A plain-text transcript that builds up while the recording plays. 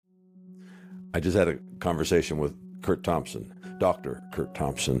I just had a conversation with Curt Thompson, Dr. Curt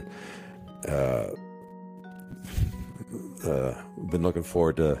Thompson. Been looking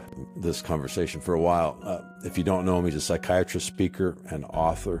forward to this conversation for a while. If you don't know him, he's a psychiatrist, speaker, and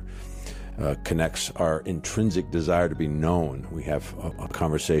author. Connects our intrinsic desire to be known. We have a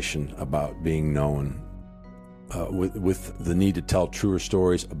conversation about being known with the need to tell truer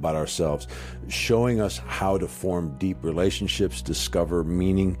stories about ourselves, showing us how to form deep relationships, discover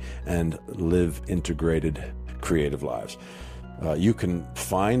meaning, and live integrated, creative lives. You can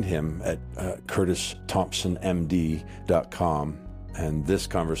find him at CurtisThompsonMD.com. And this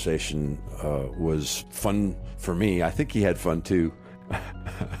conversation was fun for me. I think he had fun too.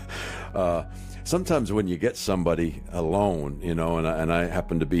 Sometimes when you get somebody alone, and I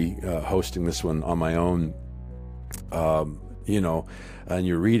happen to be hosting this one on my own, and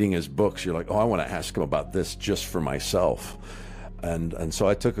you're reading his books, you're like, oh, I want to ask him about this just for myself. And so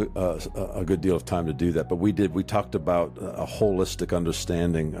I took a good deal of time to do that. But we talked about a holistic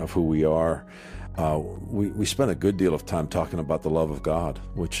understanding of who we are. We spent a good deal of time talking about the love of God,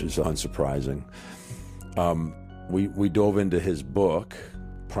 which is unsurprising. We dove into his book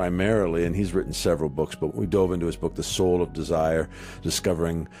primarily, and he's written several books, but we dove into his book, The Soul of Desire,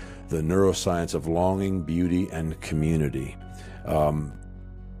 discovering the neuroscience of longing, beauty, and community.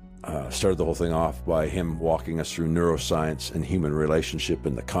 Started the whole thing off by him walking us through neuroscience and human relationship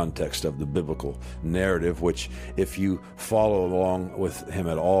in the context of the biblical narrative, which if you follow along with him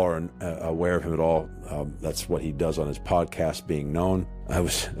at all or aware of him at all, that's what he does on his podcast, Being Known. It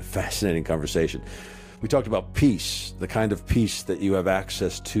was a fascinating conversation. We talked about peace, the kind of peace that you have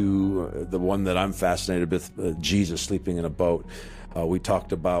access to, the one that I'm fascinated with, Jesus sleeping in a boat. We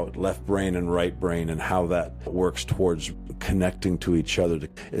talked about left brain and right brain and how that works towards connecting to each other.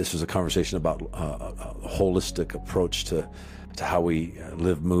 This was a conversation about a holistic approach to how we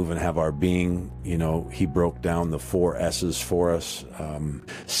live, move, and have our being. He broke down the 4 S's for us: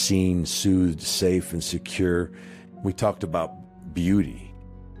 seen, soothed, safe, and secure. We talked about beauty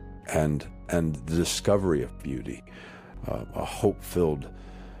and the discovery of beauty, a hope-filled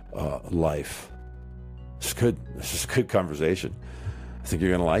life. It's good. This is a good conversation. I think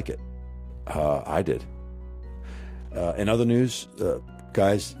you're going to like it. I did. In other news,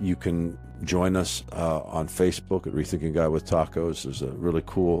 guys, you can join us on Facebook at Rethinking God with Tacos. There's a really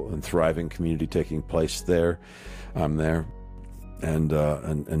cool and thriving community taking place there. I'm there and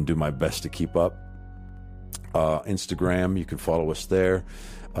do my best to keep up. Instagram, you can follow us there.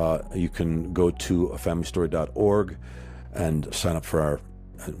 You can go to afamilystory.org and sign up for our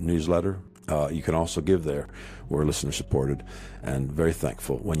newsletter. You can also give there. We're listener supported and very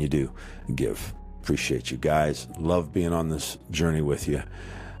thankful when you do give. Appreciate you guys. Love being on this journey with you.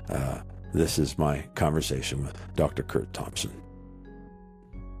 This is my conversation with Dr. Curt Thompson.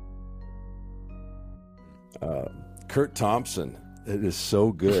 Curt Thompson, it is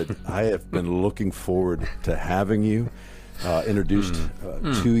so good. I have been looking forward to having you introduced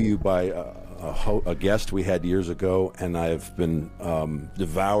to you by a guest we had years ago, and I've been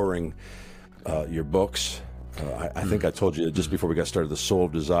devouring your books. I think I told you just before we got started, The Soul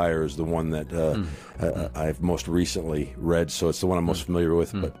of Desire is the one that I've most recently read, so it's the one I'm most familiar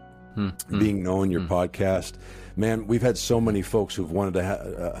with. But Being Known, your podcast, man, we've had so many folks who've wanted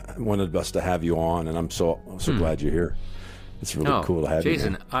us to have you on, and I'm so glad you're here. It's really cool to have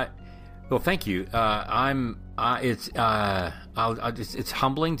Jason, you. Well, thank you. It's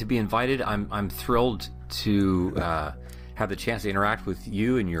humbling to be invited. I'm thrilled to have the chance to interact with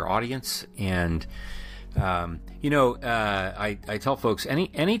you and your audience. And I tell folks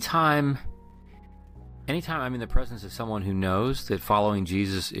anytime I'm in the presence of someone who knows that following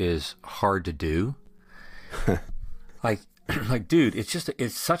Jesus is hard to do, like dude,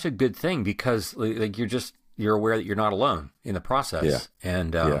 it's such a good thing because you're aware that you're not alone in the process. Yeah.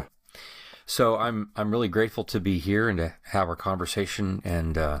 And so I'm really grateful to be here and to have our conversation,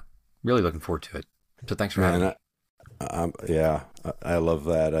 and really looking forward to it. So thanks for having me. I love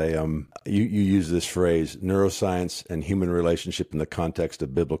that. You use this phrase, neuroscience and human relationship in the context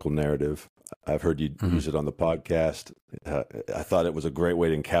of biblical narrative. I've heard you use it on the podcast. I thought it was a great way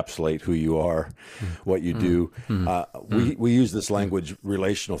to encapsulate who you are, what you do. We use this language,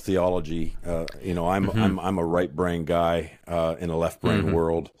 relational theology. I'm a right brain guy in a left brain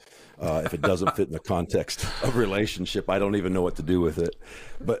world. If it doesn't fit in the context of relationship, I don't even know what to do with it.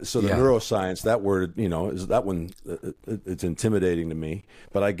 But so the neuroscience, that word, is that one, it's intimidating to me.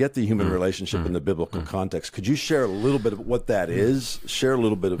 But I get the human relationship in the biblical context. Could you share a little bit of what that is? Share a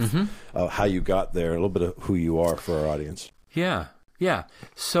little bit of how you got there, a little bit of who you are for our audience. Yeah.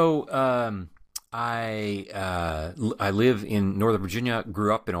 So I live in Northern Virginia,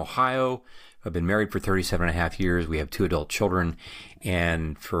 grew up in Ohio, I've been married for 37 and a half years. We have 2 adult children.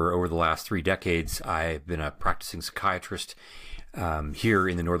 And for over the last 3 decades, I've been a practicing psychiatrist here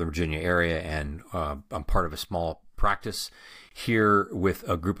in the Northern Virginia area. And I'm part of a small practice here with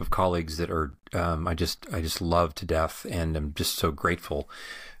a group of colleagues that are I just love to death, and I'm just so grateful.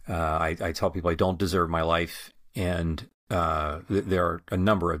 I tell people I don't deserve my life, and there are a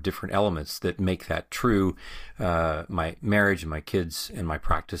number of different elements that make that true. My marriage and my kids and my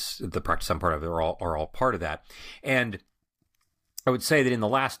practice, the practice I'm part of, are all part of that. And I would say that in the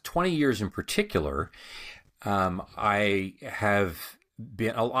last 20 years in particular, I have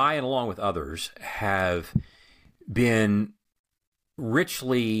been, I and along with others have been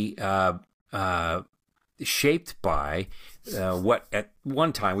richly shaped by what at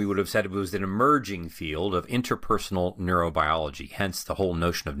one time we would have said it was an emerging field of interpersonal neurobiology, hence the whole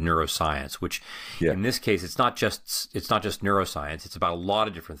notion of neuroscience, which in this case it's not just neuroscience, it's about a lot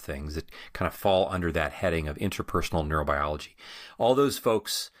of different things that kind of fall under that heading of interpersonal neurobiology. All those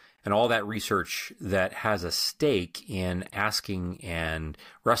folks and all that research that has a stake in asking and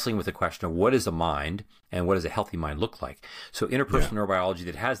wrestling with the question of what is a mind and what does a healthy mind look like. So interpersonal neurobiology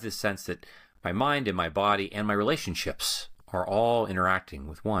that has this sense that my mind and my body and my relationships are all interacting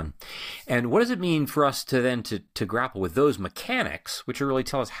with one. And what does it mean for us to then to grapple with those mechanics, which really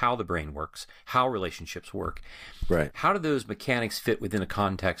tell us how the brain works, how relationships work? Right. How do those mechanics fit within the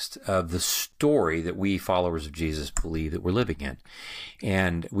context of the story that we followers of Jesus believe that we're living in?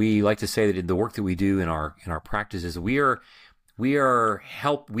 And we like to say that in the work that we do in our practices, we are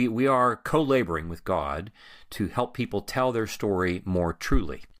co-laboring with God to help people tell their story more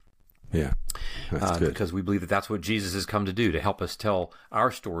truly. Yeah, that's good. Because we believe that that's what Jesus has come to do, to help us tell our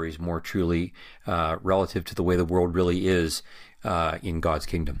stories more truly relative to the way the world really is in God's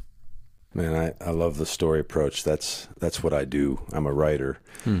kingdom. Man, I love the story approach. That's what I do. I'm a writer,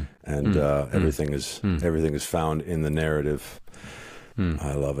 and everything is found in the narrative.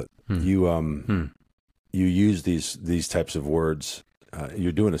 I love it. You use these types of words.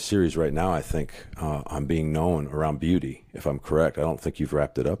 You're doing a series right now, I think, on being known around beauty, if I'm correct. I don't think you've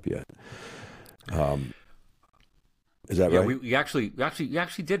wrapped it up yet. Is that right? We actually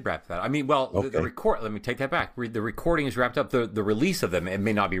did wrap that. I mean, well, okay. the record. Let me take that back. The recording is wrapped up. The release of them, it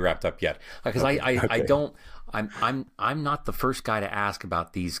may not be wrapped up yet, because I don't. I'm not the first guy to ask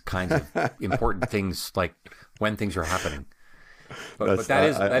about these kinds of important things, like when things are happening. But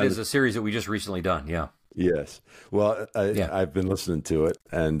that is a series that we just recently done. Yeah. Yes. Well, I've been listening to it,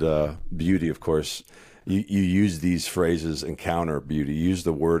 and beauty, of course, you use these phrases, encounter beauty. You use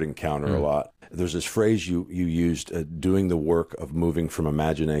the word encounter a lot. There's this phrase you used, doing the work of moving from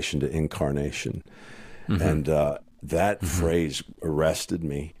imagination to incarnation. And that phrase arrested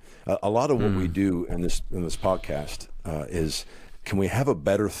me. A lot of what we do in this podcast is, can we have a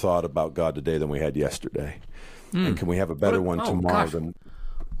better thought about God today than we had yesterday? And can we have a better one tomorrow than...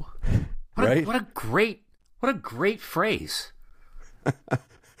 Right? What a great phrase.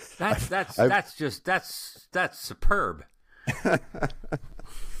 That's superb.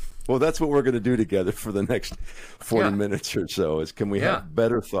 Well, that's what we're going to do together for the next 40 minutes or so, is can we have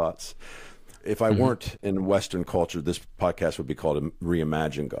better thoughts? If I weren't in Western culture, this podcast would be called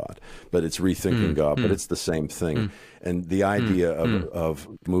Reimagine God, but it's rethinking God, but it's the same thing. And the idea of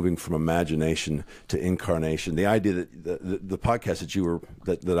moving from imagination to incarnation, the idea that the podcast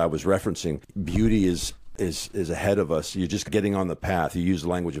that I was referencing, beauty is ahead of us. You're just getting on the path. You use the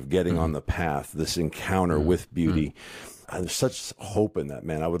language of getting on the path, this encounter with beauty. There's such hope in that,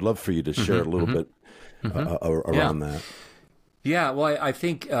 man. I would love for you to share a little bit around that. Yeah, well, I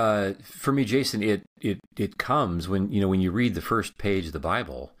think for me, Jason, it comes when you read the first page of the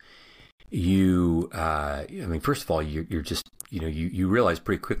Bible. First of all, you're just you realize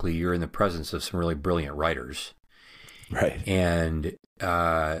pretty quickly you're in the presence of some really brilliant writers, right? And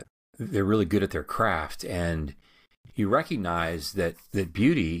they're really good at their craft, and you recognize that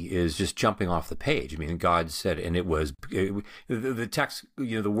beauty is just jumping off the page. I mean, God said, and the text,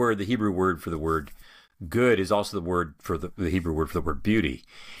 the Hebrew word for the word good is also the Hebrew word for the word beauty,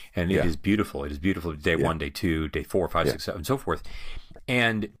 and it is beautiful. It is beautiful day 1, day 2, day 4, 5, 6, 7, and so forth.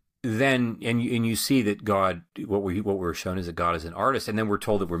 And then you see that God, what we're shown is that God is an artist, and then we're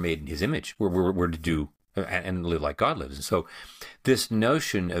told that we're made in His image. We're to do and live like God lives. And so this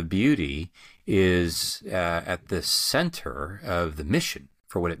notion of beauty is at the center of the mission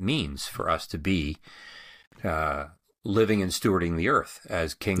for what it means for us to be living and stewarding the earth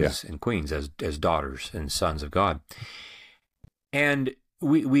as kings and queens, as daughters and sons of God. And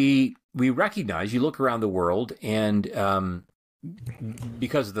we recognize, you look around the world, and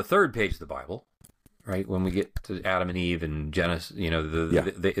because of the third page of the Bible, right? When we get to Adam and Eve and Genesis, you know,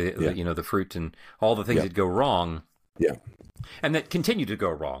 the fruit and all the things that go wrong. Yeah. And that continue to go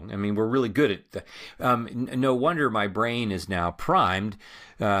wrong. I mean, we're really good at no wonder my brain is now primed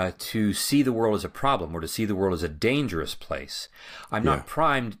to see the world as a problem or to see the world as a dangerous place. I'm not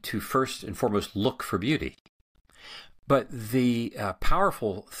primed to first and foremost look for beauty. But the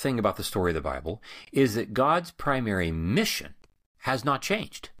powerful thing about the story of the Bible is that God's primary mission has not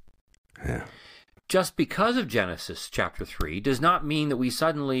changed. Yeah. Just because of Genesis chapter 3 does not mean that we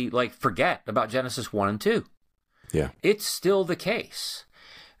suddenly forget about Genesis 1 and 2. Yeah. It's still the case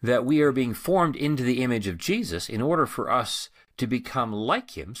that we are being formed into the image of Jesus in order for us to become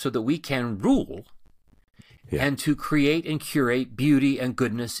like him so that we can rule and to create and curate beauty and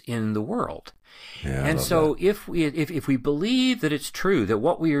goodness in the world. Yeah, and so if we believe that it's true that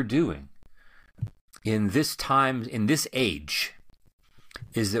what we are doing in this time, in this age,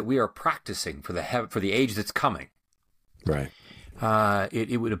 is that we are practicing for the age that's coming. Right.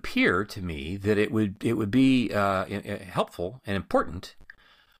 It would appear to me that it would be helpful and important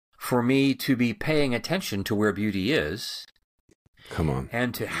for me to be paying attention to where beauty is. Come on.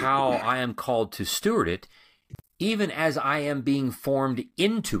 And to how I am called to steward it, even as I am being formed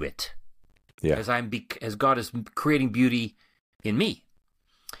into it. Yeah. As God is creating beauty in me.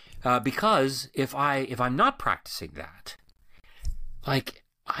 Because if I'm not practicing that,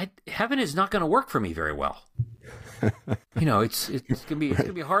 heaven is not going to work for me very well. You know, it's gonna be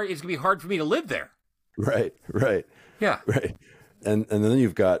hard. It's gonna be hard for me to live there. Right. Yeah. Right. And then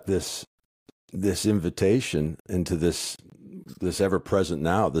you've got this invitation into this ever present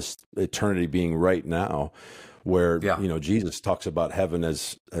now, this eternity being right now, where Jesus talks about heaven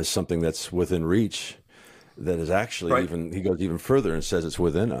as something that's within reach, that is actually he goes even further and says it's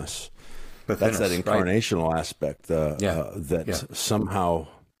within us. That's that incarnational aspect that somehow.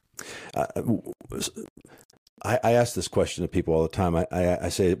 I ask this question to people all the time. I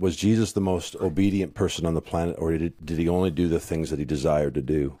say, was Jesus the most obedient person on the planet, or did he only do the things that he desired to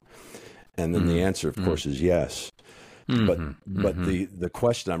do? And then the answer, of course, is yes. But the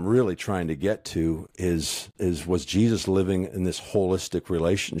question I'm really trying to get to is was Jesus living in this holistic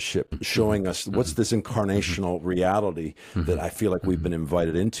relationship, showing us what's this incarnational reality that I feel like we've been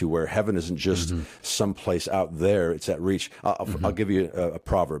invited into, where heaven isn't just someplace out there, it's at reach. I'll give you a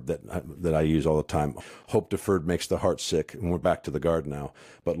proverb that I use all the time. Hope deferred makes the heart sick, and we're back to the garden now.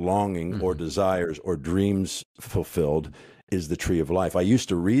 But longing or desires or dreams fulfilled is the tree of life. I used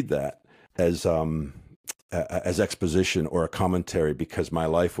to read that as exposition or a commentary, because my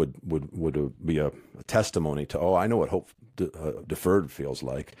life would be a testimony to, I know what hope deferred feels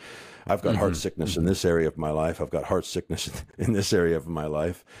like. I've got heart sickness in this area of my life. I've got heart sickness in this area of my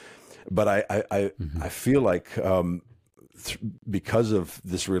life. But I feel like because of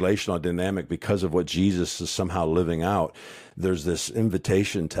this relational dynamic, because of what Jesus is somehow living out, there's this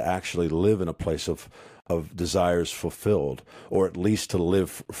invitation to actually live in a place of desires fulfilled, or at least to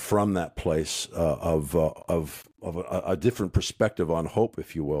live from that place of a different perspective on hope,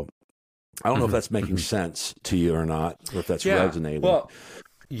 if you will. I don't know if that's making sense to you or not, or if that's resonating. Well,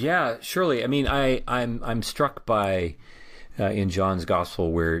 yeah, surely. I mean, I'm struck by in John's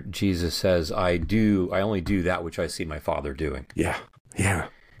Gospel where Jesus says, "I only do that which I see my Father doing." Yeah. And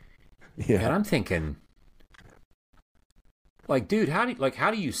I'm thinking, dude, how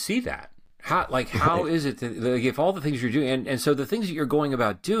do you see that? How is it that, if all the things you're doing, and so the things that you're going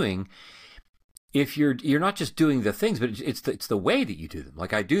about doing, if you're not just doing the things, but it's the way that you do them.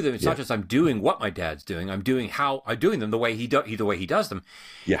 Like I do them. It's not just I'm doing what my dad's doing. I'm doing them the way he does them,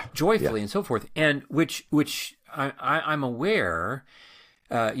 joyfully and so forth. And which I'm aware.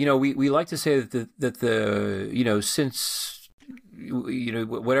 We like to say that the since.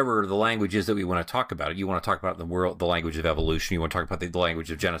 Whatever the language is that we want to talk about it, you want to talk about the language of evolution, you want to talk about the language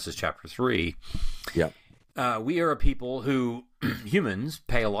of Genesis chapter 3. Yeah. We are a people who, humans,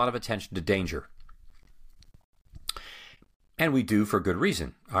 pay a lot of attention to danger. And we do for good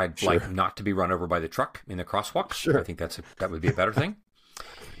reason. I'd like not to be run over by the truck in the crosswalk. Sure. I think that would be a better thing.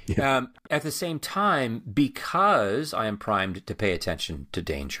 At the same time, because I am primed to pay attention to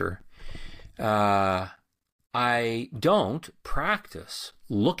danger, I don't practice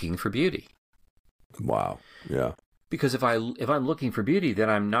looking for beauty. Wow. Yeah. Because if I'm looking for beauty, then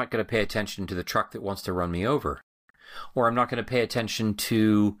I'm not going to pay attention to the truck that wants to run me over, or I'm not going to pay attention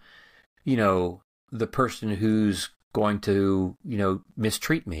to, the person who's going to,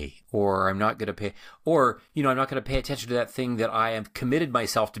 mistreat me, or I'm not going to pay attention to that thing that I have committed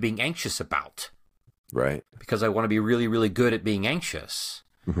myself to being anxious about. Right. Because I want to be really, really good at being anxious.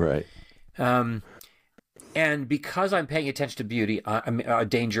 Right. And because I'm paying attention to beauty,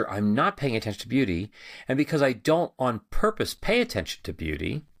 danger, I'm not paying attention to beauty. And because I don't on purpose pay attention to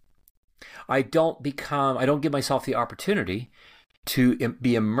beauty, I don't give myself the opportunity to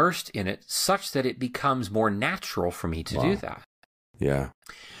be immersed in it such that it becomes more natural for me to do that. Yeah.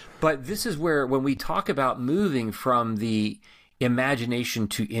 But this is where, when we talk about moving from the imagination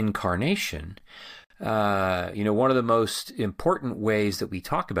to incarnation, one of the most important ways that we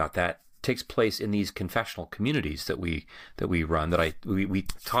talk about that takes place in these confessional communities that we run, that we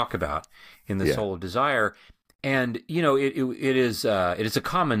talk about in the Soul of Desire. And it is a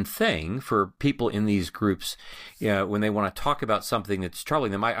common thing for people in these groups, when they want to talk about something that's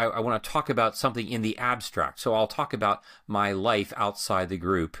troubling them. I want to talk about something in the abstract, so I'll talk about my life outside the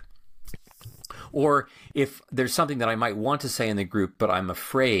group. Or if there's something that I might want to say in the group, but I'm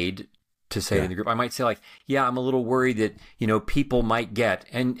afraid to say it in the group, I might say, like, I'm a little worried that people might get,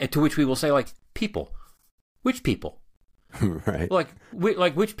 and to which we will say, like, people, which people? Right.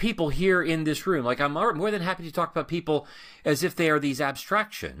 Like which people here in this room? Like, I'm more than happy to talk about people as if they are these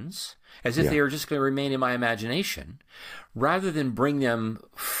abstractions, as if they are just going to remain in my imagination, rather than bring them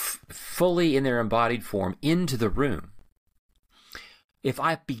fully in their embodied form into the room. If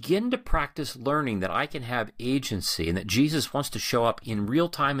I begin to practice learning that I can have agency and that Jesus wants to show up in real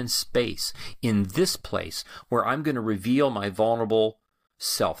time and space in this place where I'm going to reveal my vulnerable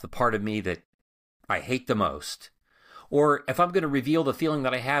self, the part of me that I hate the most, or if I'm going to reveal the feeling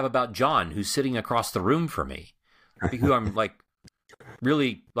that I have about John, who's sitting across the room from me, who I'm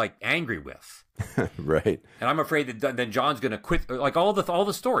really angry with. Right. And I'm afraid that then John's going to quit, like all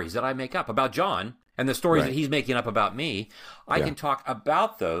the stories that I make up about John and the stories that he's making up about me. I can talk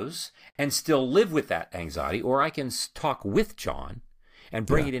about those and still live with that anxiety, or I can talk with John and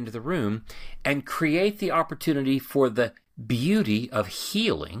bring it into the room and create the opportunity for the beauty of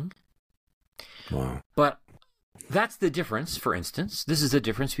healing. Wow. But that's the difference. For instance, this is the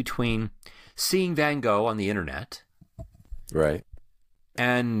difference between seeing Van Gogh on the internet, right,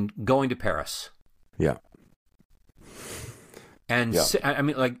 and going to Paris. Yeah. And I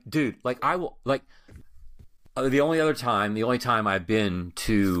mean, like, dude, like, I will, like, the only time I've been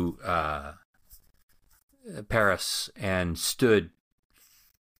to Paris and stood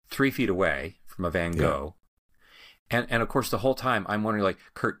 3 feet away from a Van Gogh. And of course, the whole time I'm wondering, like,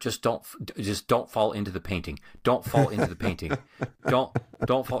 Curt, just don't fall into the painting. Don't fall into the painting.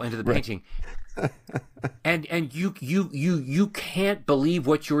 Don't fall into the painting. And you can't believe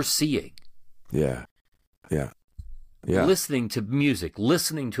what you're seeing. Yeah. Listening to music,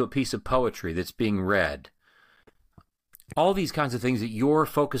 listening to a piece of poetry that's being read. All these kinds of things that you're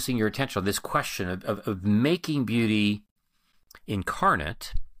focusing your attention on. This question of making beauty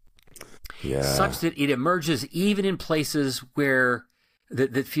incarnate. Yeah. Such that it emerges even in places where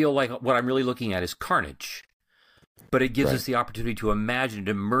that feel like what I'm really looking at is carnage. But it gives us the opportunity to imagine it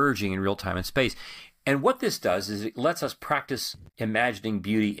emerging in real time and space. And what this does is it lets us practice imagining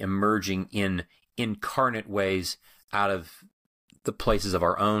beauty emerging in incarnate ways out of the places of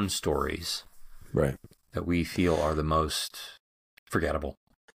our own stories. Right. That we feel are the most forgettable.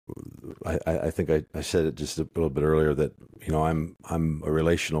 I think I said it just a little bit earlier that, I'm a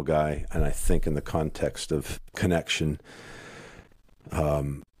relational guy, and I think in the context of connection,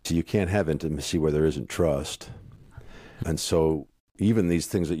 so you can't have intimacy where there isn't trust. And so even these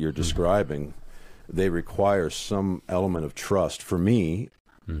things that you're describing, they require some element of trust. For me,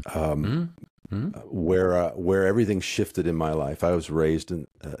 where everything shifted in my life. I was raised in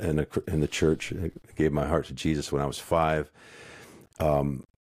the church. I gave my heart to Jesus when I was 5.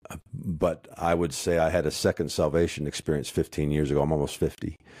 But I would say I had a second salvation experience 15 years ago. I'm almost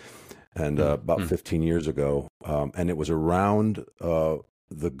 50. And about 15 years ago. And it was around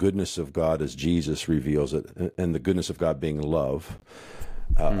the goodness of God as Jesus reveals it, and the goodness of God being love,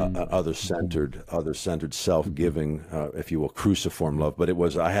 other-centered, self-giving, if you will, cruciform love. But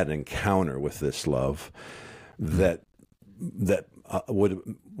I had an encounter with this love that would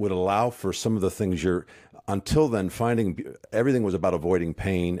allow for some of the things until then, everything was about avoiding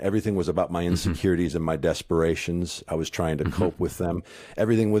pain. Everything was about my insecurities and my desperations. I was trying to cope with them.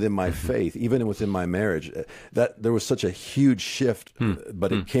 Everything within my faith, even within my marriage, that there was such a huge shift,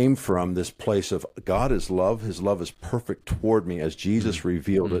 but it came from this place of God is love. His love is perfect toward me as Jesus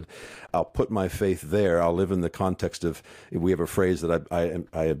revealed it. I'll put my faith there. I'll live in the context of, we have a phrase that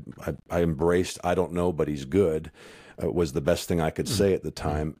I embraced, I don't know, but he's good, was the best thing I could say at the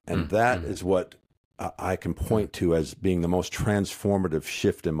time. And that is what I can point to as being the most transformative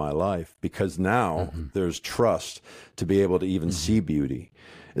shift in my life, because now there's trust to be able to even see beauty.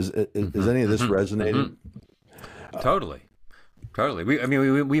 Is any of this resonating? Totally.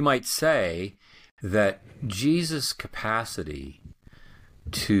 We might say that Jesus' capacity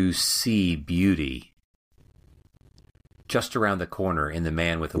to see beauty just around the corner in the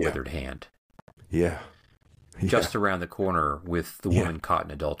man with the withered hand. Yeah. Just around the corner with the woman caught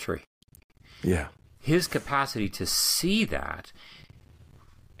in adultery. Yeah. His capacity to see that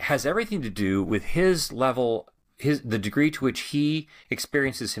has everything to do with his level, the degree to which he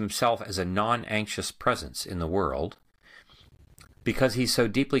experiences himself as a non-anxious presence in the world, because he's so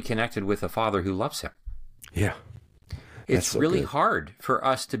deeply connected with a Father who loves him. Yeah. It's so really good. hard for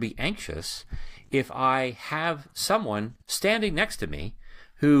us to be anxious if I have someone standing next to me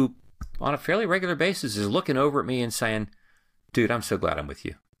who, on a fairly regular basis, is looking over at me and saying, dude, I'm so glad I'm with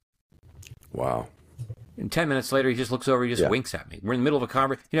you. Wow. And 10 minutes later, he just looks over, he just winks at me. We're in the middle of a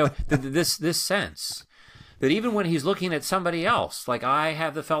conversation. You know, this sense that even when he's looking at somebody else, like I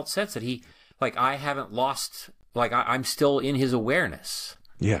have the felt sense that I haven't lost, I'm still in his awareness.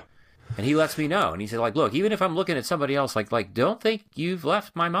 Yeah. And he lets me know. And he said, look, even if I'm looking at somebody else, don't think you've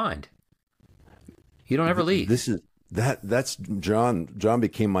left my mind. You don't ever leave. That's John. John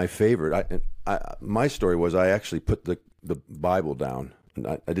became my favorite. My story was I actually put the Bible down. And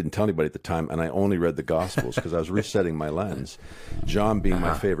I didn't tell anybody at the time, and I only read the Gospels because I was resetting my lens. John being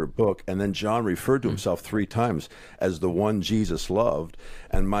my favorite book, and then John referred to himself 3 times as the one Jesus loved,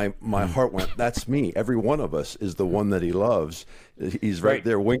 and my heart went, that's me. Every one of us is the one that he loves. He's right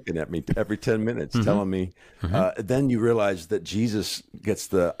there winking at me every 10 minutes, telling me. Then you realize that Jesus gets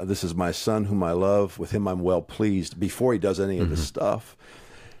this is my son whom I love, with him I'm well pleased, before he does any of the stuff.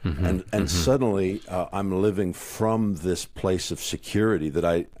 And suddenly I'm living from this place of security that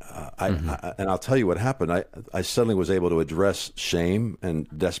and I'll tell you what happened. I suddenly was able to address shame and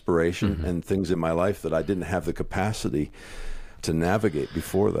desperation and things in my life that I didn't have the capacity to navigate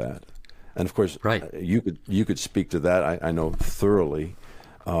before that. And of course, you could speak to that. I know thoroughly.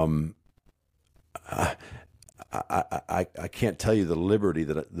 I can't tell you the liberty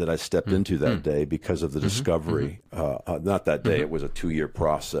that I stepped into that day because of the discovery. Not that day; it was a 2-year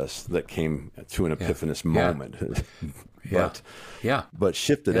process that came to an epiphanous moment. But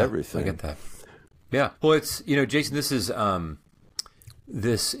shifted everything. I get that. Yeah. Well, it's Jason. This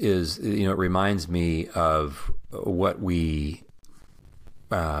is it reminds me of what we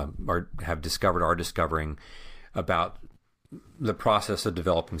are discovering about the process of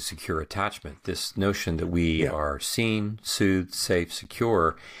developing secure attachment, this notion that we are seen, soothed, safe,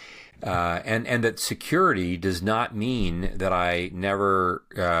 secure, and that security does not mean that I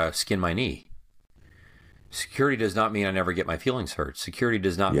never skin my knee. Security does not mean I never get my feelings hurt. Security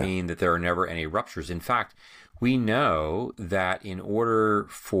does not mean that there are never any ruptures. In fact, we know that in order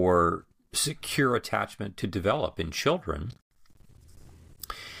for secure attachment to develop in children,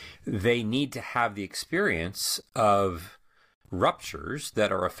 they need to have the experience of ruptures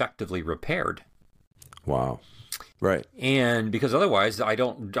that are effectively repaired. Wow. Right. And because otherwise I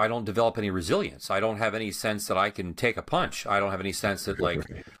don't develop any resilience. I don't have any sense that I can take a punch. I don't have any sense that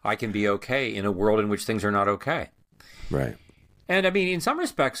I can be okay in a world in which things are not okay. Right. And I mean, in some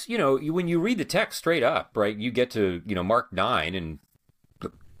respects, when you read the text straight up, right, you get to, Mark 9 and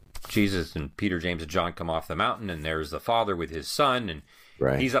Jesus and Peter, James, and John come off the mountain, and there's the Father with his Son, and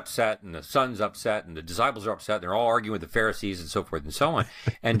he's upset, and the Son's upset, and the disciples are upset, and they're all arguing with the Pharisees and so forth and so on.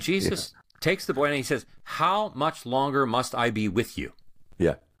 And Jesus takes the boy and he says, how much longer must I be with you?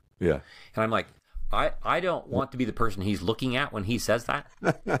 Yeah. Yeah. And I'm like, I don't want to be the person he's looking at when he says that.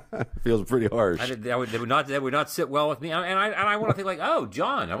 Feels pretty harsh. That would not sit well with me. And I want to think oh,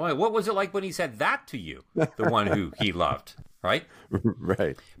 John, I'm like, what was it like when he said that to you, the one who he loved? Right?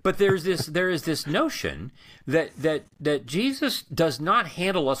 Right. But there is this notion that Jesus does not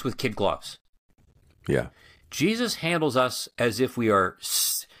handle us with kid gloves. Yeah. Jesus handles us as if we are.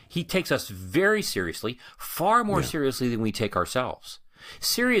 He takes us very seriously, far more seriously than we take ourselves.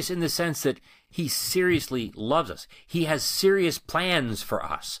 Serious in the sense that he seriously loves us. He has serious plans for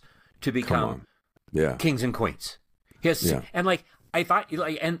us to become kings and queens. Yes. And I thought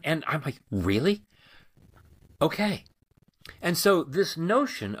and I'm like, really? Okay. And so this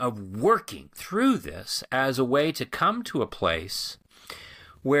notion of working through this as a way to come to a place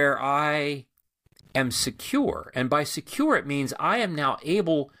where I am secure, and by secure it means I am now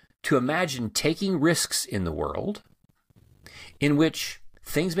able to imagine taking risks in the world in which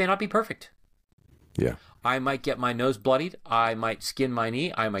things may not be perfect. Yeah. I might get my nose bloodied, I might skin my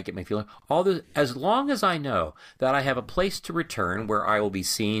knee, I might get my feeling. All this, as long as I know that I have a place to return where I will be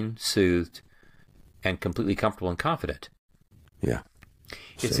seen, soothed, and completely comfortable and confident. Yeah.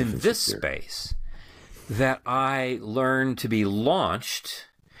 It's in this space that I learn to be launched.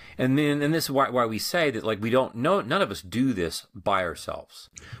 and this is why we say that, like, we don't know, none of us do this by ourselves.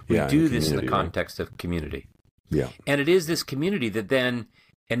 We Yeah, do in this in the community, context of community. Yeah. And it is this community that then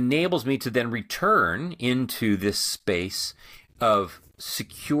enables me to then return into this space of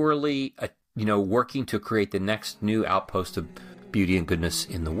securely, working to create the next new outpost of beauty and goodness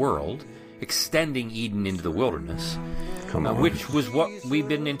in the world, extending Eden into the wilderness, which was what we've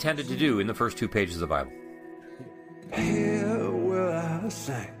been intended to do in the first 2 pages of the Bible. Here will I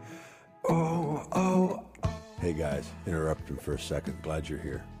sing. Oh, oh. Hey guys, interrupting for a second. Glad you're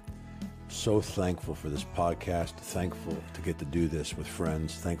here. So thankful for this podcast. Thankful to get to do this with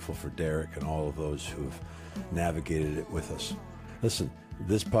friends. Thankful for Derek and all of those who've navigated it with us. Listen,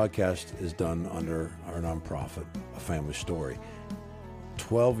 this podcast is done under our nonprofit, A Family Story.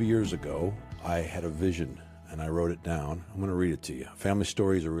 12 years ago, I had a vision and I wrote it down. I'm going to read it to you. Family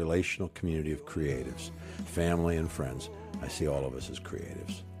Story is a relational community of creatives, family and friends. I see all of us as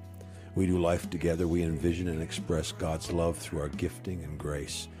creatives. We do life together. We envision and express God's love through our gifting and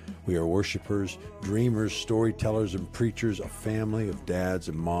grace. We are worshipers, dreamers, storytellers, and preachers, a family of dads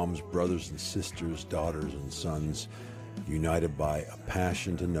and moms, brothers and sisters, daughters and sons, united by a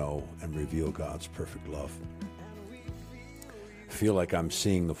passion to know and reveal God's perfect love. I feel like I'm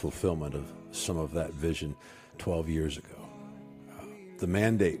seeing the fulfillment of some of that vision 12 years ago. The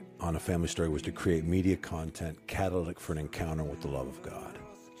mandate on A Family Story was to create media content catalytic for an encounter with the love of God.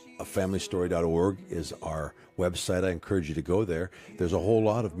 afamilystory.org is our website. I encourage you to go there. There's a whole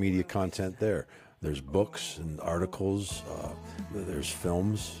lot of media content there. There's books and articles, there's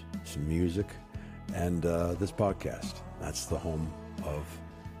films, some music, and this podcast. That's the home of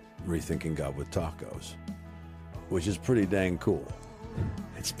Rethinking God with Tacos, which is pretty dang cool.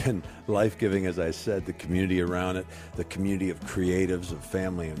 It's been life-giving, as I said, the community around it, the community of creatives, of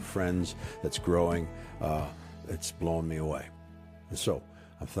family and friends that's growing. It's blown me away. And so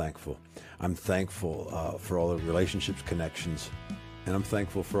I'm thankful. I'm thankful for all the relationships, connections, and I'm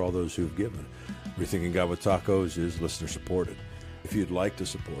thankful for all those who've given. Rethinking God with Tacos is listener-supported. If you'd like to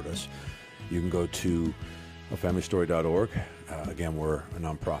support us, you can go to afamilystory.org. Again, we're a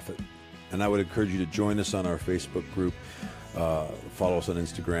nonprofit. And I would encourage you to join us on our Facebook group. Follow us on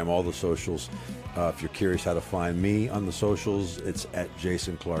Instagram, all the socials. If you're curious how to find me on the socials, it's at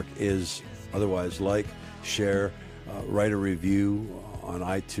Jason Clark is. Otherwise, like, share, write a review on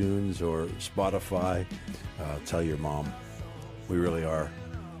iTunes or Spotify. Tell your mom. We really are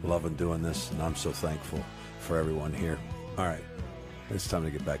loving doing this, and I'm so thankful for everyone here. All right, it's time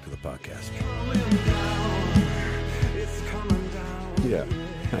to get back to the podcast. Yeah,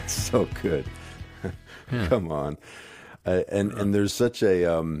 that's so good. Come on. And there's such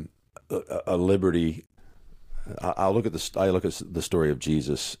a liberty. I look at the story of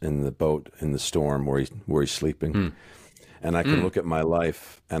Jesus in the boat in the storm where he's sleeping, and I can look at my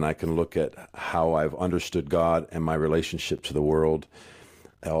life and I can look at how I've understood God and my relationship to the world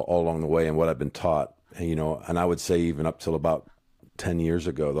all along the way and what I've been taught. And I would say even up till about 10 years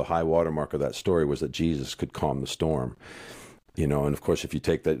ago, the high watermark of that story was that Jesus could calm the storm. And of course, if you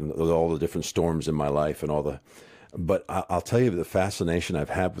take that, all the different storms in my life and but I'll tell you the fascination I've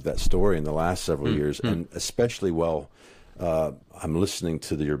had with that story in the last several years, and especially I'm listening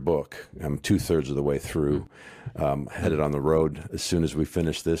to your book. I'm 2/3 of the way through, headed on the road as soon as we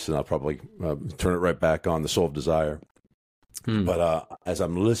finish this, and I'll probably turn it right back on, The Soul of Desire. But as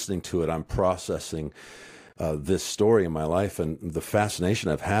I'm listening to it, I'm processing this story in my life, and the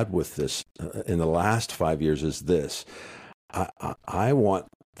fascination I've had with this in the last 5 years is this. I want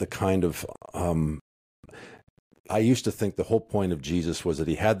the kind of I used to think the whole point of Jesus was that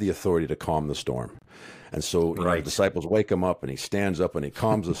he had the authority to calm the storm. And so the disciples wake him up and he stands up and he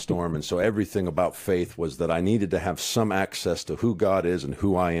calms the storm. And so everything about faith was that I needed to have some access to who God is and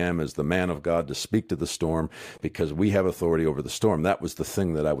who I am as the man of God to speak to the storm because we have authority over the storm. That was the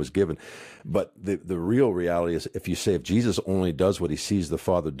thing that I was given. But the real reality is if Jesus only does what he sees the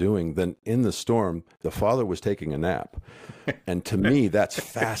Father doing, then in the storm, the Father was taking a nap. And to me, that's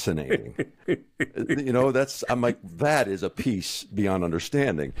fascinating. I'm like, that is a peace beyond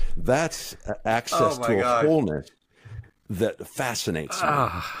understanding. That's access to a wholeness that fascinates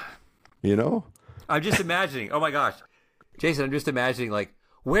me. I'm just imagining, oh my gosh, Jason, I'm just imagining, like,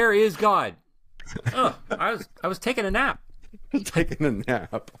 where is God? I was taking a nap. Taking a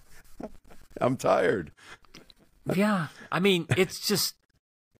nap. I'm tired. Yeah. I mean, it's just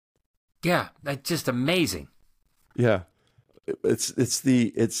amazing. Yeah.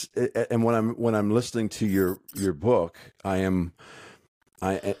 And when I'm listening to your book, and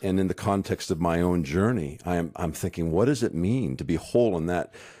in the context of my own journey, I'm thinking, what does it mean to be whole in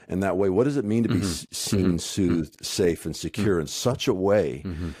that way? What does it mean to be seen, soothed, safe, and secure in such a way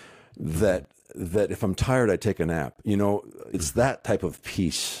that if I'm tired, I take a nap. It's that type of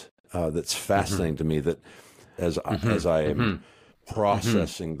peace that's fascinating to me. That as I am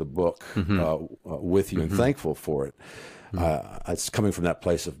processing the book with you and thankful for it, it's coming from that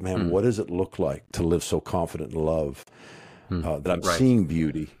place of, man, what does it look like to live so confident in love that I'm seeing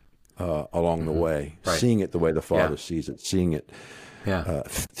beauty along the way, seeing it the way the Father sees it, seeing it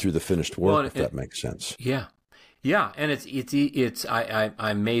through the finished work, if that makes sense. Yeah. Yeah, and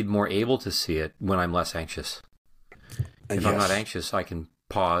I'm made more able to see it when I'm less anxious. If I'm not anxious, I can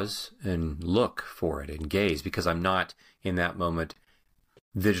pause and look for it and gaze, because I'm not in that moment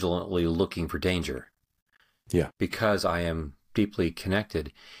vigilantly looking for danger. Yeah. Because I am deeply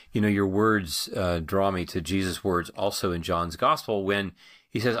connected. Your words draw me to Jesus' words also in John's Gospel when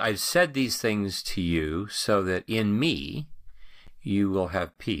he says, I've said these things to you so that in me you will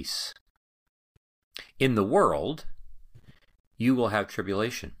have peace. In the world, you will have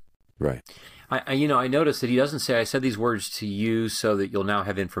tribulation. Right. I noticed that he doesn't say, I said these words to you so that you'll now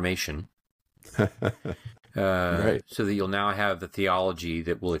have information. Right. So that you'll now have the theology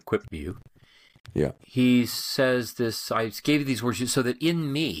that will equip you. Yeah. He says this, I gave you these words so that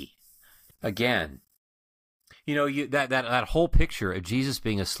in me, again, that whole picture of Jesus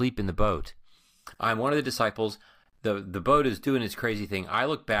being asleep in the boat. I'm one of the disciples. The boat is doing its crazy thing. I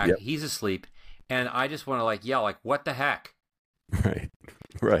look back, he's asleep. And I just want to yell, what the heck?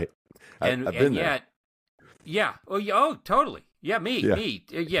 Right. And I've been yet, there. Oh, totally. Yeah, me.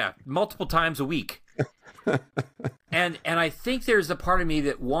 Yeah, multiple times a week. and I think there's a part of me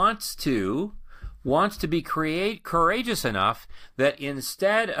that wants to be courageous enough that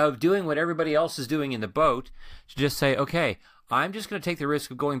instead of doing what everybody else is doing in the boat, to just say, okay, I'm just going to take the risk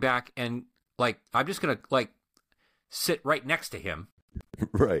of going back and I'm just going to sit right next to him.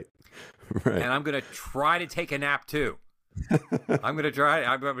 Right. And I'm going to try to take a nap too. I'm just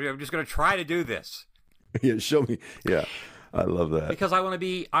going to try to do this. Yeah, show me. Yeah, I love that. Because I want to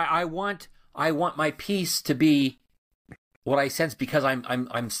be. I want my peace to be what I sense because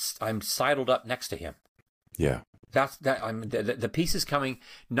I'm sidled up next to him. Yeah. The peace is coming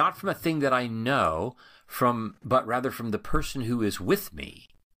not from a thing that I know but rather from the person who is with me.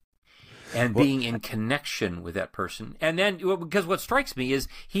 And being in connection with that person. And then, because what strikes me is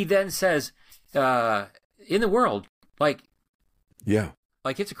he then says, in the world,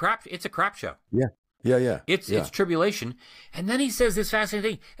 it's a crap show. Yeah. It's tribulation. And then he says this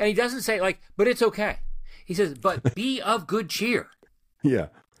fascinating thing. And he doesn't say but it's okay. He says, but be of good cheer. Yeah.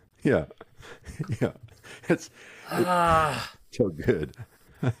 It's so good.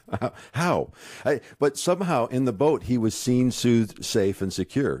 How? But somehow in the boat he was seen, soothed, safe, and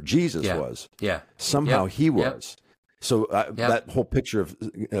secure. Jesus was. Yeah. Somehow he was. So Yep. that whole picture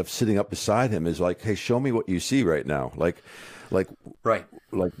of sitting up beside him is hey, show me what you see right now.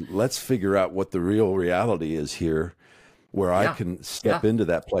 Let's figure out what the real reality is here, where I can step into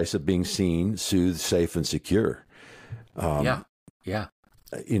that place of being seen, soothed, safe, and secure. Yeah.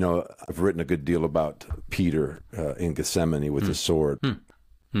 I've written a good deal about Peter in Gethsemane with his sword.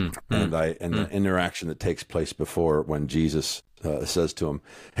 And the interaction that takes place before, when Jesus says to him,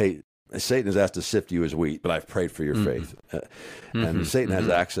 hey, Satan has asked to sift you as wheat, but I've prayed for your faith. And Satan has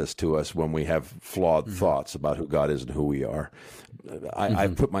access to us when we have flawed thoughts about who God is and who we are. I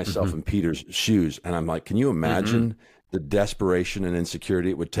put myself in Peter's shoes, and I'm like, can you imagine the desperation and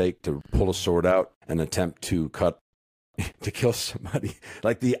insecurity it would take to pull a sword out and attempt to kill somebody?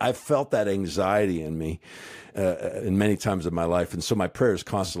 I felt that anxiety in me in many times of my life. And so my prayer is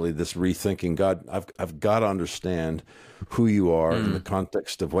constantly this rethinking, God, I've got to understand who you are in the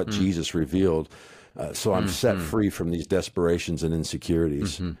context of what Jesus revealed. So I'm set free from these desperations and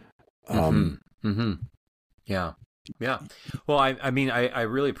insecurities. Yeah. Well, I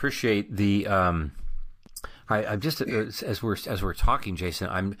really appreciate the, I'm just as we're talking, Jason.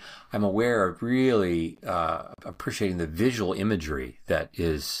 I'm aware of really appreciating the visual imagery that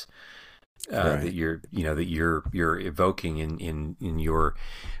is that you're evoking in your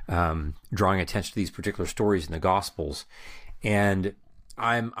drawing attention to these particular stories in the Gospels, and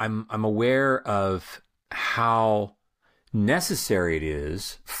I'm aware of how necessary it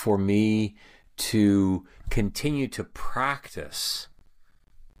is for me to continue to practice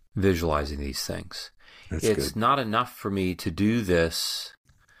visualizing these things. It's not enough for me to do this,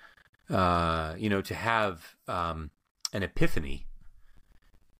 to have an epiphany,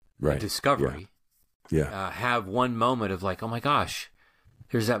 a discovery, have one moment of oh my gosh,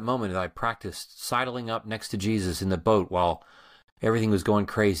 here's that moment that I practiced sidling up next to Jesus in the boat while everything was going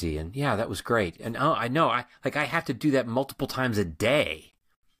crazy, and that was great. And I know I have to do that multiple times a day,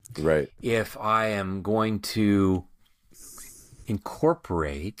 right? If I am going to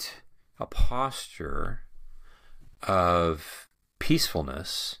incorporate a posture of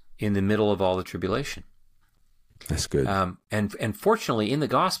peacefulness in the middle of all the tribulation. That's good. And fortunately, in the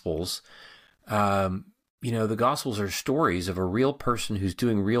Gospels, the Gospels are stories of a real person who's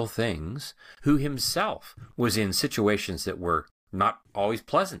doing real things, who himself was in situations that were not always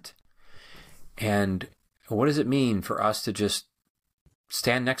pleasant. And what does it mean for us to just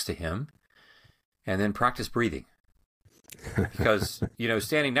stand next to him and then practice breathing? Because,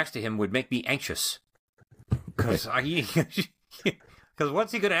 standing next to him would make me anxious. Because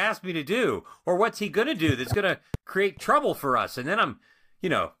what's he going to ask me to do? Or what's he going to do that's going to create trouble for us? And then I'm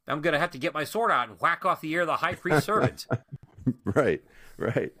going to have to get my sword out and whack off the ear of the high priest's servant. Right.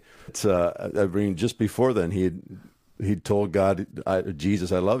 It's, just before then, he'd told God,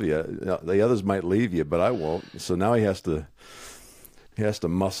 Jesus, I love you. The others might leave you, but I won't. So now he has to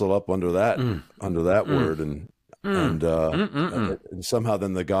muscle up under that word, and somehow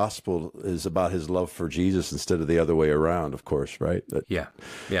then the gospel is about his love for Jesus instead of the other way around, of course, right?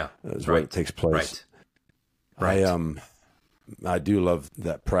 That's where it takes place. Right. I do love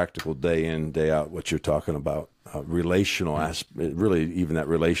that practical day in, day out, what you're talking about, relational aspect, really even that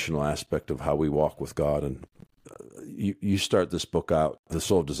relational aspect of how we walk with God. And you start this book out, The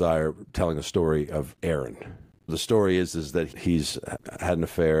Soul of Desire, telling a story of Aaron. The story is that he's had an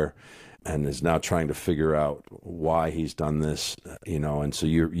affair and is now trying to figure out why he's done this, and so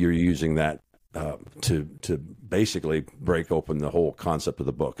you're using that to basically break open the whole concept of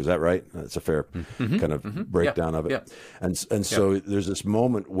the book. Is that right? That's a fair kind of breakdown of it. Yep. And so there's this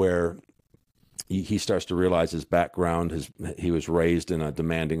moment where he starts to realize his background. He was raised in a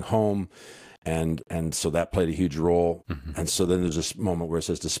demanding home, and so that played a huge role. And so then there's this moment where it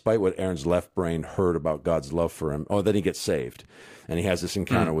says, despite what Aaron's left brain heard about God's love for him, then he gets saved. And he has this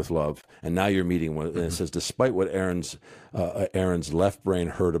encounter with love. And now you're meeting with, and it says, despite what Aaron's left brain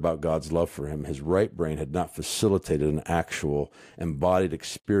heard about God's love for him, his right brain had not facilitated an actual embodied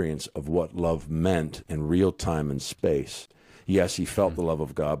experience of what love meant in real time and space. Yes, he felt the love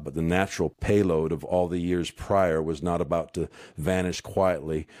of God, but the natural payload of all the years prior was not about to vanish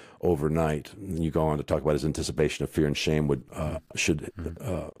quietly overnight. And you go on to talk about his anticipation of fear and shame should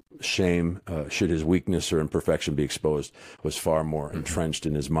his weakness or imperfection be exposed, was far more entrenched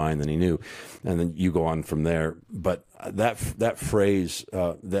in his mind than he knew. And then you go on from there. But that phrase,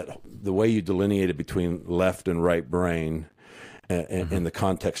 that the way you delineated between left and right brain in the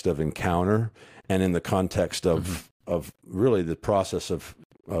context of encounter and in the context of really the process of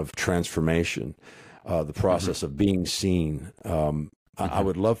transformation, the process of being seen. I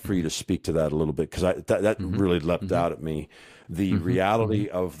would love for you to speak to that a little bit, because that really leapt out at me. The reality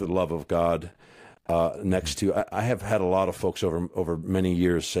of the love of God next to, I have had a lot of folks over many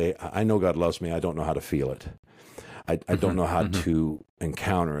years say, I know God loves me, I don't know how to feel it. I don't know how to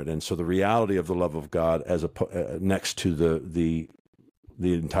encounter it. And so the reality of the love of God as next to the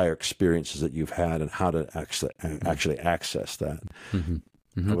entire experiences that you've had and how to actually access that.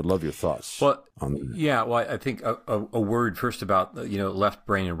 I would love your thoughts. Well, I think a word first about left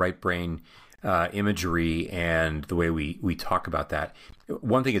brain and right brain imagery and the way we talk about that.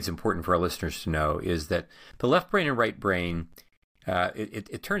 One thing that's important for our listeners to know is that the left brain and right brain,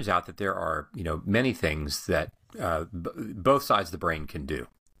 it turns out that there are many things that both sides of the brain can do.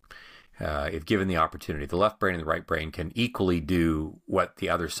 If given the opportunity, the left brain and the right brain can equally do what the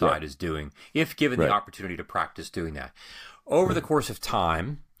other side is doing, if given the opportunity to practice doing that. Over the course of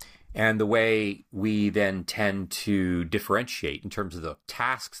time, and the way we then tend to differentiate in terms of the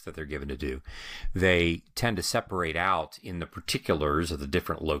tasks that they're given to do, they tend to separate out in the particulars of the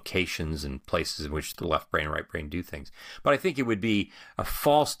different locations and places in which the left brain and right brain do things. But I think it would be a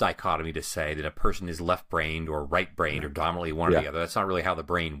false dichotomy to say that a person is left-brained or right-brained or dominantly one or the other. That's not really how the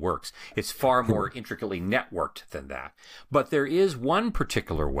brain works. It's far more intricately networked than that. But there is one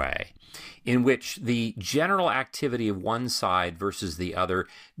particular way in which the general activity of one side versus the other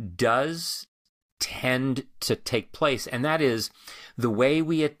does tend to take place, and that is the way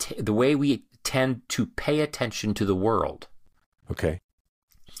we tend to pay attention to the world. Okay.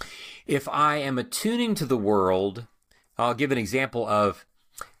 If I am attuning to the world, I'll give an example of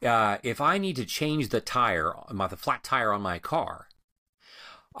if I need to change the flat tire on my car,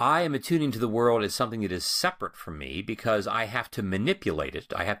 I am attuning to the world as something that is separate from me because I have to manipulate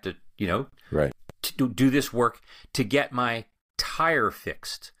it. I have to, to do this work to get my tire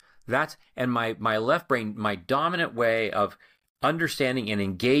fixed. And my left brain, my dominant way of understanding and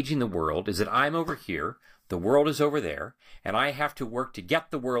engaging the world is that I'm over here, the world is over there, and I have to work to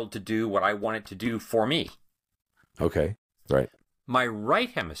get the world to do what I want it to do for me. Okay, right. My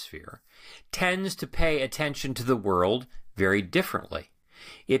right hemisphere tends to pay attention to the world very differently.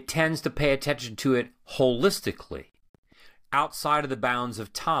 It tends to pay attention to it holistically, outside of the bounds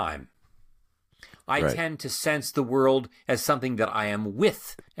of time. I tend to sense the world as something that I am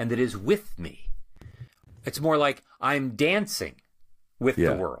with and that is with me. It's more like I'm dancing with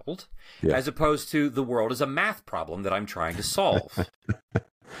the world, as opposed to the world as a math problem that I'm trying to solve.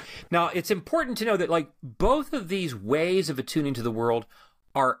 Now, it's important to know that like both of these ways of attuning to the world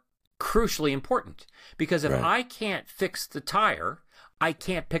are crucially important, because if I can't fix the tire, I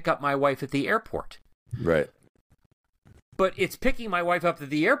can't pick up my wife at the airport. Right. But it's picking my wife up at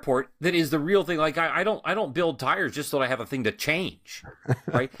the airport that is the real thing. Like I don't build tires just so that I have a thing to change,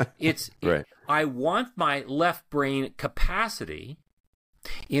 right? I want my left brain capacity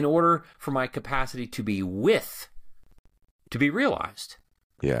in order for my capacity to be realized.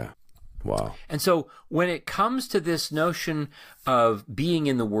 Yeah. Wow. And so when it comes to this notion of being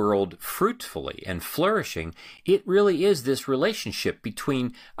in the world fruitfully and flourishing, it really is this relationship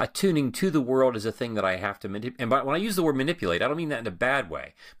between attuning to the world as a thing that I have to manipulate. And when I use the word manipulate, I don't mean that in a bad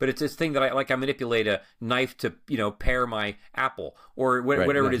way, but it's this thing that I manipulate a knife to, pare my apple or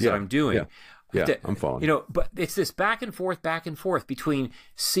whatever it is that I'm doing. Yeah. Yeah, I'm following. But it's this back and forth between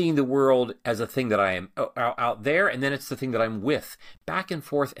seeing the world as a thing that I am out there, and then it's the thing that I'm with. Back and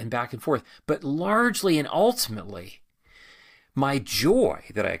forth. But largely and ultimately, my joy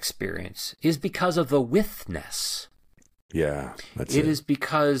that I experience is because of the withness. Yeah, that's it. It is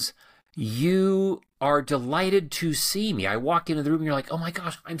because you are delighted to see me. I walk into the room and you're like, oh my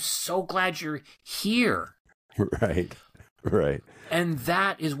gosh, I'm so glad you're here. Right. And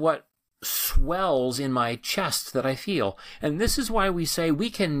that is what swells in my chest that I feel. And this is why we say we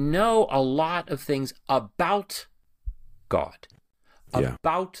can know a lot of things about God,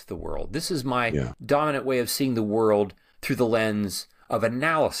 about the world. This is my dominant way of seeing the world through the lens of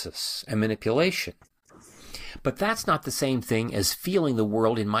analysis and manipulation. But that's not the same thing as feeling the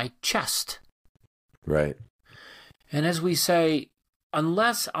world in my chest. Right. And as we say,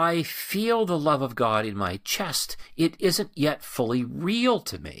 unless I feel the love of God in my chest, it isn't yet fully real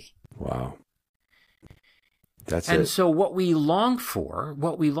to me. Wow. That's and it. So what we long for,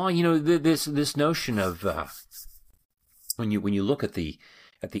 this notion of when you look at the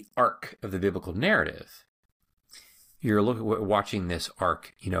arc of the biblical narrative, you're watching this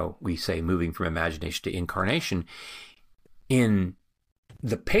arc, we say moving from imagination to incarnation. In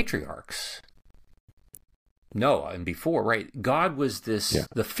the patriarchs, Noah and before, right? God was the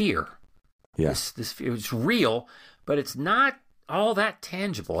fear. Yeah. This fear, it's real, but it's not all that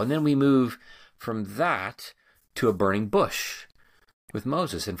tangible. And then we move from that to a burning bush with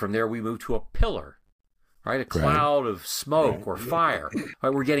Moses. And from there we move to a pillar, right? A cloud of smoke or fire.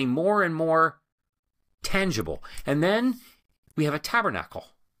 Right? We're getting more and more tangible. And then we have a tabernacle.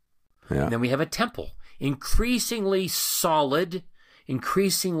 Yeah. And then we have a temple. Increasingly solid,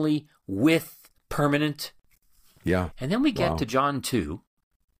 increasingly with permanent. Yeah. And then we get to John 2.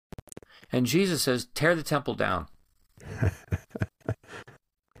 And Jesus says, tear the temple down.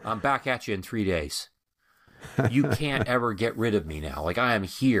 I'm back at you in 3 days. You can't ever get rid of me now. Like I am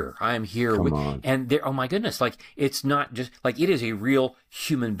here. Come on. And there. Oh my goodness! Like it's not just like it is a real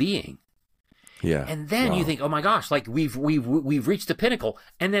human being. Yeah. And then you think, oh my gosh! Like we've reached the pinnacle.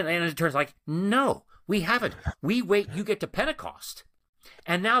 And it turns like no, we haven't. We wait. You get to Pentecost,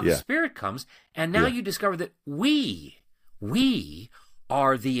 and now the Spirit comes, and now you discover that we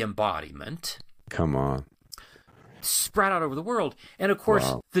are the embodiment. Come on. Spread out over the world. And of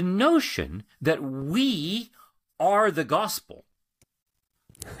course, the notion that we are the gospel.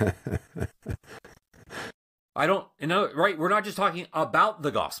 Right? We're not just talking about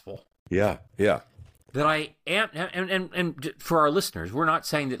the gospel. Yeah. That I am, and for our listeners, we're not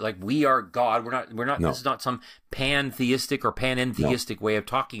saying that like we are God. We're not. No. This is not some pantheistic or panentheistic way of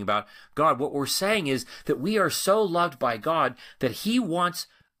talking about God. What we're saying is that we are so loved by God that He wants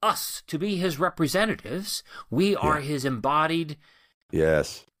us to be His representatives. We are His embodied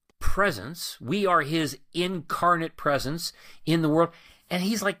presence. We are His incarnate presence in the world. And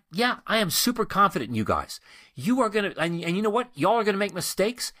He's like, yeah, I am super confident in you guys. You are going to, and you know what? Y'all are going to make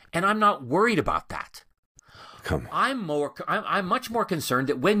mistakes, and I'm not worried about that. Come on. I'm much more concerned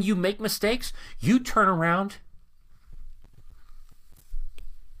that when you make mistakes, you turn around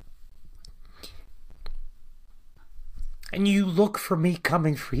and you look for me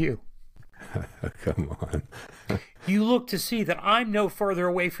coming for you. Come on. You look to see that I'm no further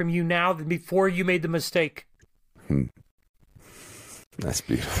away from you now than before you made the mistake. That's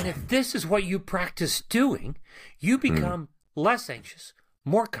beautiful. And if this is what you practice doing, you become less anxious,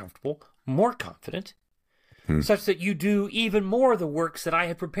 more comfortable, more confident, such that you do even more of the works that I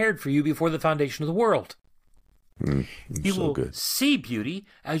had prepared for you before the foundation of the world. You so will good. see beauty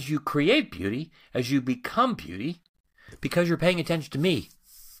as you create beauty, as you become beauty, because you're paying attention to me,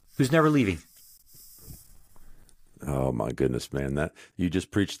 who's never leaving. Oh my goodness, man! That you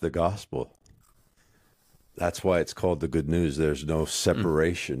just preached the gospel. That's why it's called the good news. There's no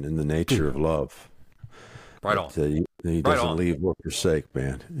separation in the nature of love. Right on. He doesn't leave or forsake,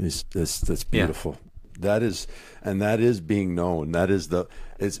 man. That's beautiful. That is being known.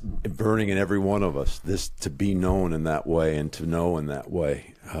 It's burning in every one of us. This to be known in that way and to know in that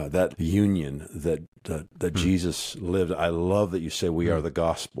way. That union that Jesus lived. I love that you say we are the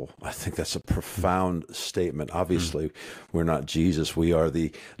gospel. I think that's a profound statement. Obviously, we're not Jesus. We are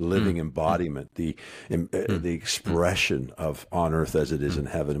the living embodiment, the expression of on earth as it is in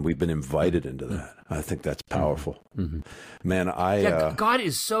heaven. We've been invited into that. I think that's powerful. Man, God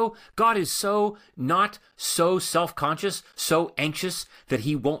is so not so self-conscious, so anxious that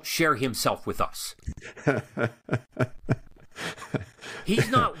he won't share himself with us. He's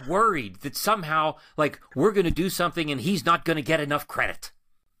not worried that somehow, like, we're going to do something and he's not going to get enough credit.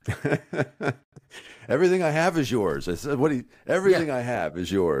 Everything I have is yours. I said, everything I have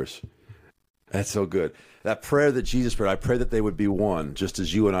is yours. That's so good. That prayer that Jesus prayed, I pray that they would be one, just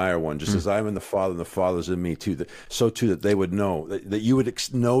as you and I are one, just as I am in the Father and the Father's in me too. So too that they would know, that you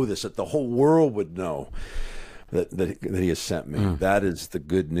would know this, that the whole world would know that he has sent me. That is the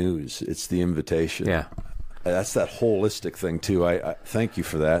good news. It's the invitation. Yeah. That's that holistic thing too. I thank you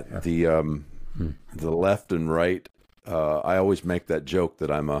for that. Yeah. The left and right. I always make that joke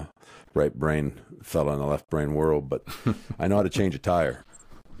that I'm a right brain fella in the left brain world, but I know how to change a tire.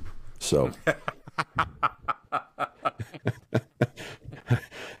 So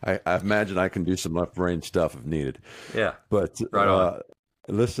I imagine I can do some left brain stuff if needed. Yeah. But right on.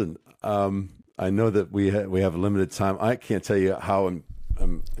 Listen, I know that we have limited time. I can't tell you how I'm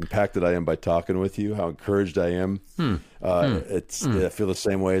impacted I am by talking with you, how encouraged I am. I feel the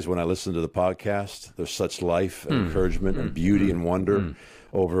same way as when I listen to the podcast. There's such life and encouragement and beauty and wonder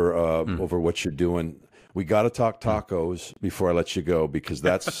over what you're doing. We got to talk tacos before I let you go, because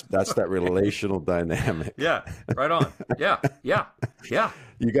that's that relational dynamic. Yeah, right on. Yeah.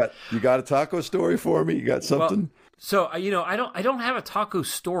 You got a taco story for me? You got something? Well, so I don't have a taco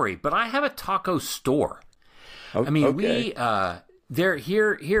story, but I have a taco store. Okay. I mean, we they're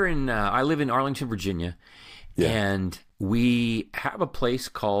here in I live in Arlington, Virginia, and we have a place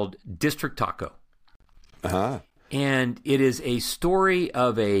called District Taco. And it is a story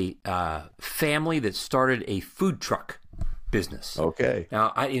of a family that started a food truck business. Okay.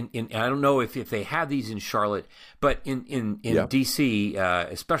 Now, I don't know if they have these in Charlotte, but in D.C.,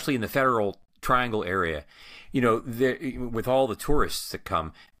 especially in the Federal Triangle area, with all the tourists that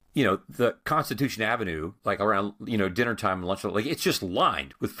come, the Constitution Avenue, like around dinner time and lunch, like it's just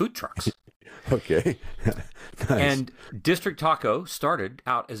lined with food trucks. Okay. Nice. And District Taco started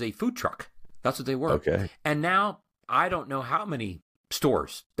out as a food truck. That's what they were. Okay. And now I don't know how many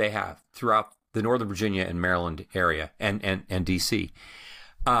stores they have throughout the Northern Virginia and Maryland area and DC.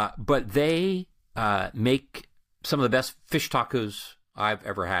 But they make some of the best fish tacos I've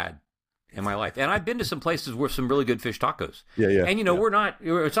ever had in my life. And I've been to some places with some really good fish tacos. Yeah. And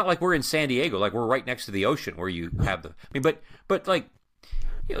it's not like we're in San Diego, like we're right next to the ocean where you have but like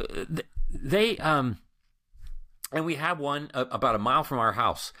they and we have one about a mile from our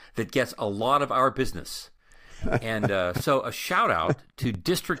house that gets a lot of our business. And so a shout out to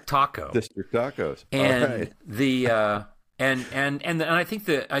District Taco. District Tacos. And all right. I think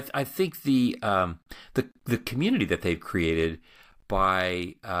the community that they've created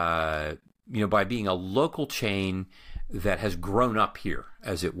by being a local chain that has grown up here,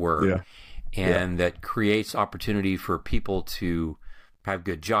 as it were, and that creates opportunity for people to have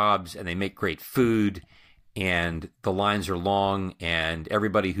good jobs, and they make great food, and the lines are long, and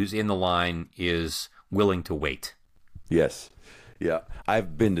everybody who's in the line is willing to wait. Yes. Yeah.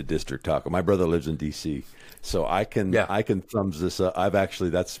 I've been to District Taco. My brother lives in DC, so I can thumbs this up.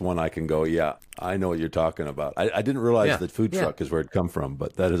 That's one I can go, I know what you're talking about. I didn't realize that food truck is where it come from,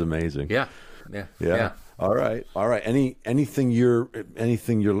 but that is amazing. Yeah. All right. Anything you're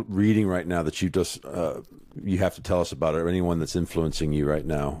reading right now that you just you have to tell us about, or anyone that's influencing you right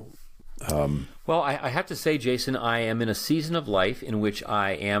now? Well, I have to say, Jason, I am in a season of life in which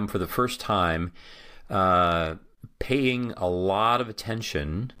I am, for the first time, paying a lot of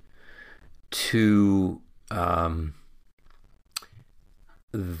attention to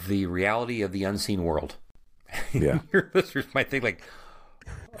the reality of the unseen world. Yeah. Your listeners might think like,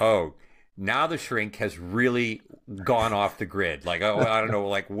 oh, now the shrink has really gone off the grid. Like, oh, I don't know,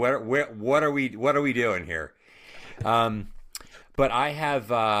 like what are we doing here? But I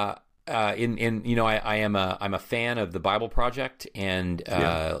have I'm a fan of the Bible Project, and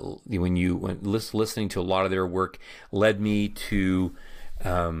listening to a lot of their work led me to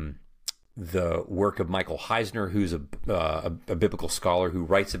the work of Michael Heisner, who's a biblical scholar who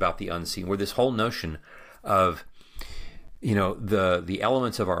writes about the unseen, where this whole notion of the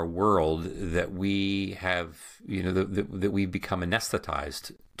elements of our world that we have, that we become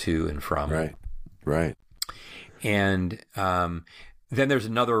anesthetized to and from. Right. And then there's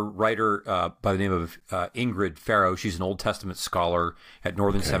another writer by the name of Ingrid Farrow. She's an Old Testament scholar at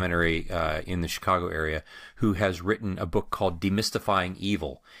Northern Seminary in the Chicago area, who has written a book called Demystifying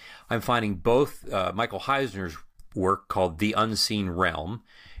Evil. I'm finding both Michael Heisner's work called The Unseen Realm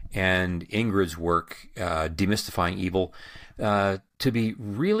and Ingrid's work, Demystifying Evil, to be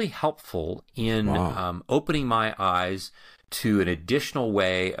really helpful in opening my eyes to an additional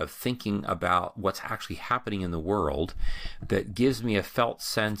way of thinking about what's actually happening in the world that gives me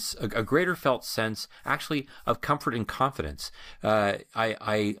a greater felt sense, actually, of comfort and confidence. I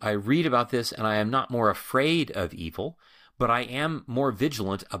read about this, and I am not more afraid of evil, but I am more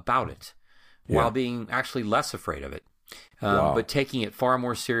vigilant about it, while being actually less afraid of it, but taking it far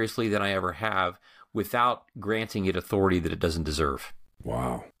more seriously than I ever have, without granting it authority that it doesn't deserve.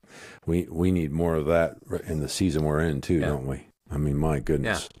 Wow. We need more of that in the season we're in too, don't we? I mean, my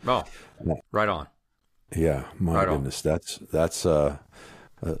goodness. Yeah. Oh, right on. Yeah, my goodness. That's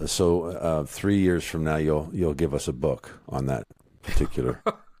so 3 years from now you'll give us a book on that particular.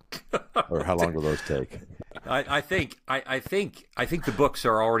 Or how long will those take? I think the books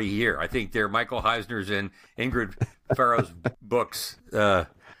are already here. I think they're Michael Heisner's and Ingrid Farrow's books that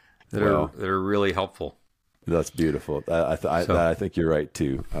are really helpful. That's beautiful. I think you're right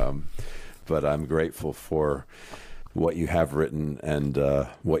too. But I'm grateful for what you have written and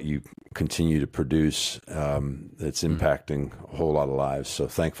what you continue to produce. It's impacting a whole lot of lives. So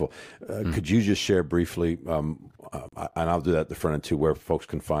thankful. Could you just share briefly, and I'll do that at the front end too, where folks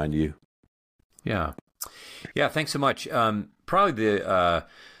can find you? Yeah. Thanks so much. Probably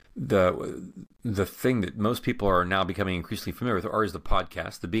the thing that most people are now becoming increasingly familiar with is the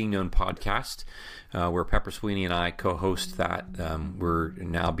podcast, the Being Known podcast, where Pepper Sweeney and I co-host that. We're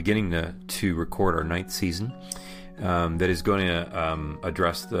now beginning to record our 9th season that is going to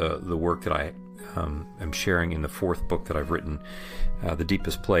address the work that I am sharing in the 4th book that I've written, The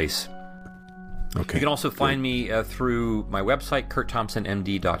Deepest Place. Okay. You can also find me through my website,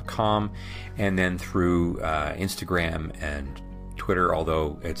 CurtThompsonMD.com, and then through Instagram and Twitter,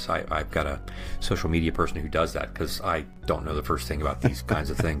 although I've got a social media person who does that because I don't know the first thing about these kinds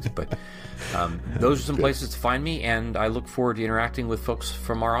of things. But those are some places to find me, and I look forward to interacting with folks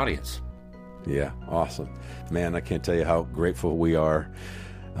from our audience. Yeah, awesome. Man, I can't tell you how grateful we are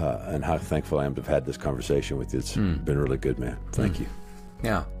and how thankful I am to have had this conversation with you. It's been really good, man. Thank you.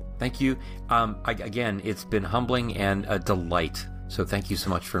 Yeah, thank you. Again, it's been humbling and a delight. So thank you so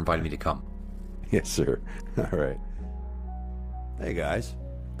much for inviting me to come. Yes, sir. All right. Hey, guys.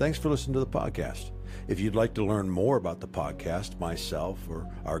 Thanks for listening to the podcast. If you'd like to learn more about the podcast, myself, or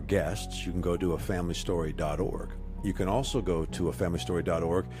our guests, you can go to afamilystory.org. You can also go to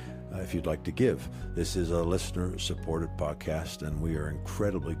afamilystory.org if you'd like to give. This is a listener-supported podcast, and we are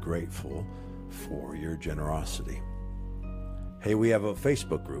incredibly grateful for your generosity. Hey, we have a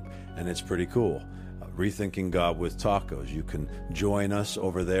Facebook group, and it's pretty cool. Rethinking God with Tacos. You can join us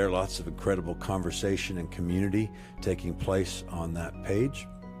over there. Lots of incredible conversation and community taking place on that page.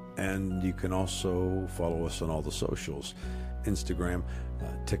 And you can also follow us on all the socials, Instagram,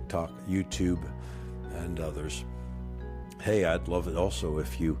 TikTok, YouTube, and others. Hey, I'd love it also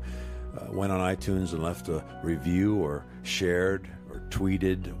if you went on iTunes and left a review or shared or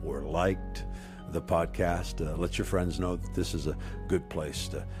tweeted or liked the podcast. Let your friends know that this is a good place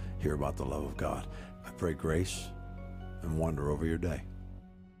to hear about the love of God. I pray grace and wonder over your day.